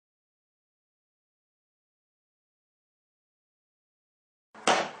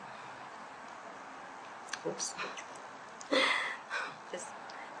Oops.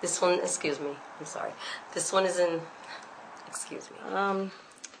 This one, excuse me, I'm sorry. This one is in, excuse me. I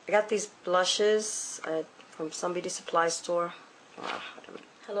got these blushes from some beauty supply store.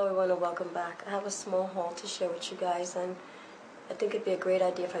 Hello everyone and welcome back. I have a small haul to share with you guys, and I think it'd be a great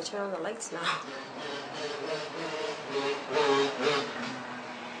idea if I turn on the lights now.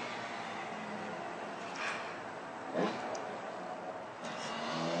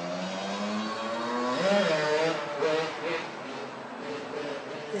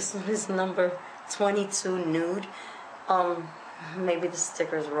 This one is number 22 nude. Maybe the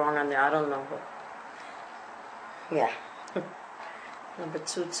sticker's wrong on there. I don't know. But yeah. Number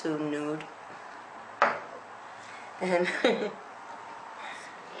 22 nude. And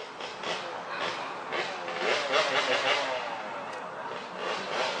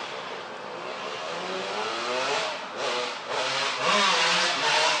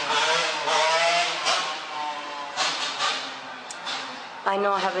I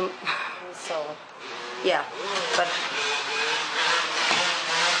know I haven't, so yeah, but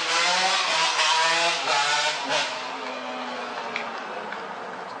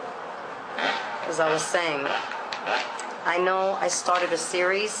as I was saying, I know I started a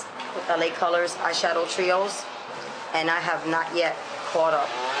series with LA Colors eyeshadow trios, and I have not yet caught up.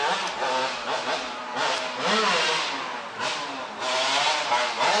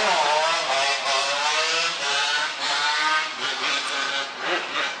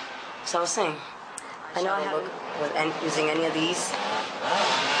 So I was saying, I know I haven't with using any of these.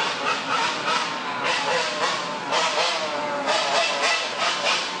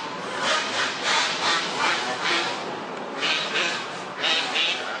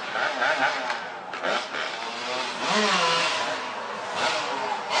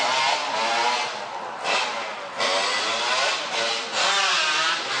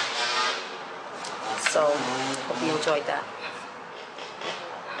 So, hope you enjoyed that.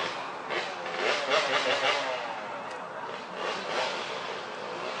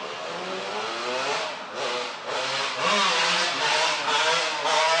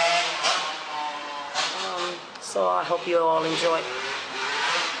 So I hope you all enjoy.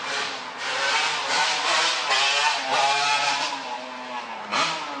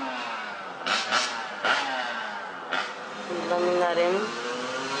 Blending that in.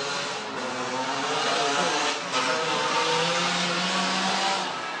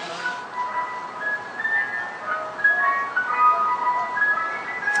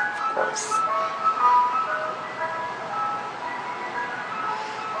 Of course.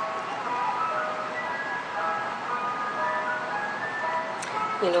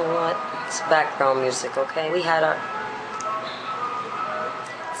 You know what? It's background music, okay? We had our...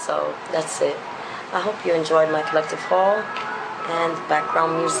 So, that's it. I hope you enjoyed my collective haul and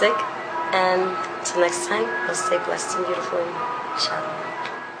background music. And until next time, I'll stay blessed and beautiful. Ciao.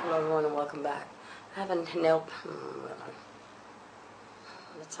 Hello everyone and welcome back. I have a nail on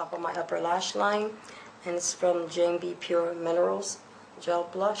the top of my upper lash line. And it's from Jane B Pure Minerals Gel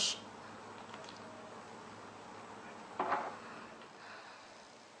Blush.